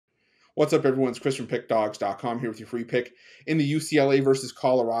What's up, everyone? It's Chris from Pickdawgz.com here with your free pick in the UCLA versus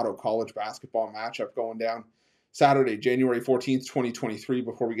Colorado college basketball matchup going down Saturday, January 14th, 2023.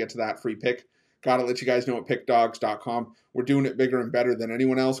 Before we get to that free pick, got to let you guys know at Pickdawgz.com, we're doing it bigger and better than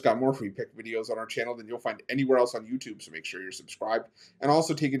anyone else. Got more free pick videos on our channel than you'll find anywhere else on YouTube, so make sure you're subscribed. And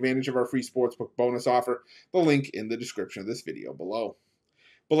also take advantage of our free Sportsbook bonus offer, the link in the description of this video below.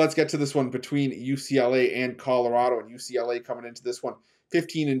 But let's get to this one between UCLA and Colorado. And UCLA coming into this one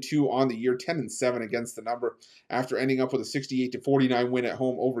 15-2 on the year, 10-7 against the number after ending up with a 68-49 win at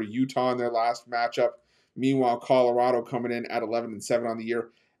home over Utah in their last matchup. Meanwhile, Colorado coming in at 11-7 on the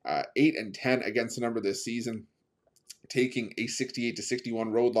year, 8-10 against the number this season, taking a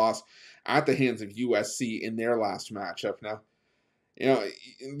 68-61 road loss at the hands of USC in their last matchup. Now, you know,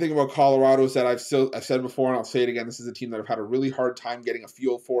 the thing about Colorado is that I've said before, and I'll say it again, this is a team that I've had a really hard time getting a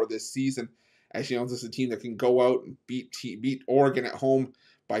feel for this season. As you know, this is a team that can go out and beat Oregon at home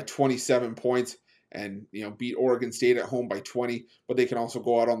by 27 points and, beat Oregon State at home by 20, but they can also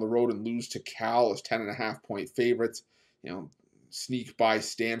go out on the road and lose to Cal as 10.5-point favorites, sneak by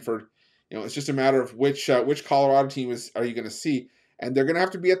Stanford. It's just a matter of which Colorado team are you going to see, and they're going to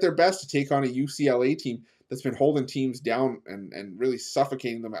have to be at their best to take on a UCLA team that's been holding teams down and really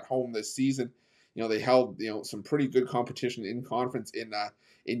suffocating them at home this season. They held some pretty good competition in conference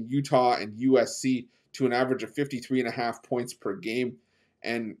in Utah and USC to an average of 53.5 points per game,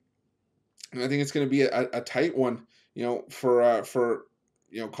 and I think it's going to be a tight one. For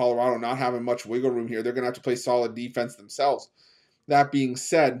Colorado not having much wiggle room here, they're going to have to play solid defense themselves. That being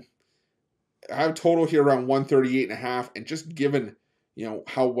said, I have total here around 138.5, and just given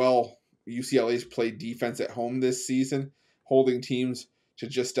how well UCLA's played defense at home this season, holding teams to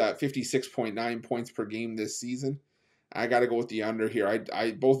just 56.9 points per game this season, I got to go with the under here.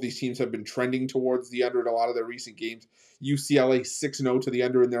 Both of these teams have been trending towards the under in a lot of their recent games. UCLA 6-0 to the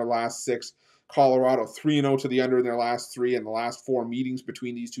under in their last 6. Colorado 3-0 to the under in their last 3, and the last 4 meetings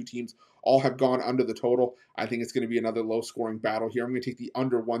between these two teams all have gone under the total. I think it's going to be another low-scoring battle here. I'm going to take the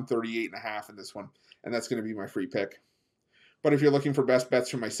under 138.5 in this one, and that's going to be my free pick. But if you're looking for best bets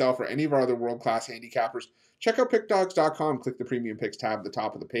from myself or any of our other world-class handicappers, check out Pickdawgz.com. Click the Premium Picks tab at the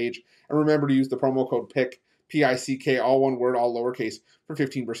top of the page, and remember to use the promo code PICK, P-I-C-K, all one word, all lowercase, for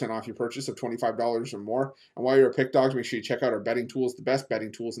 15% off your purchase of $25 or more. And while you're at Pickdawgz, make sure you check out our betting tools, the best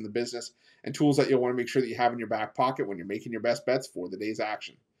betting tools in the business, and tools that you'll want to make sure that you have in your back pocket when you're making your best bets for the day's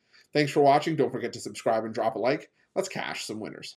action. Thanks for watching. Don't forget to subscribe and drop a like. Let's cash some winners.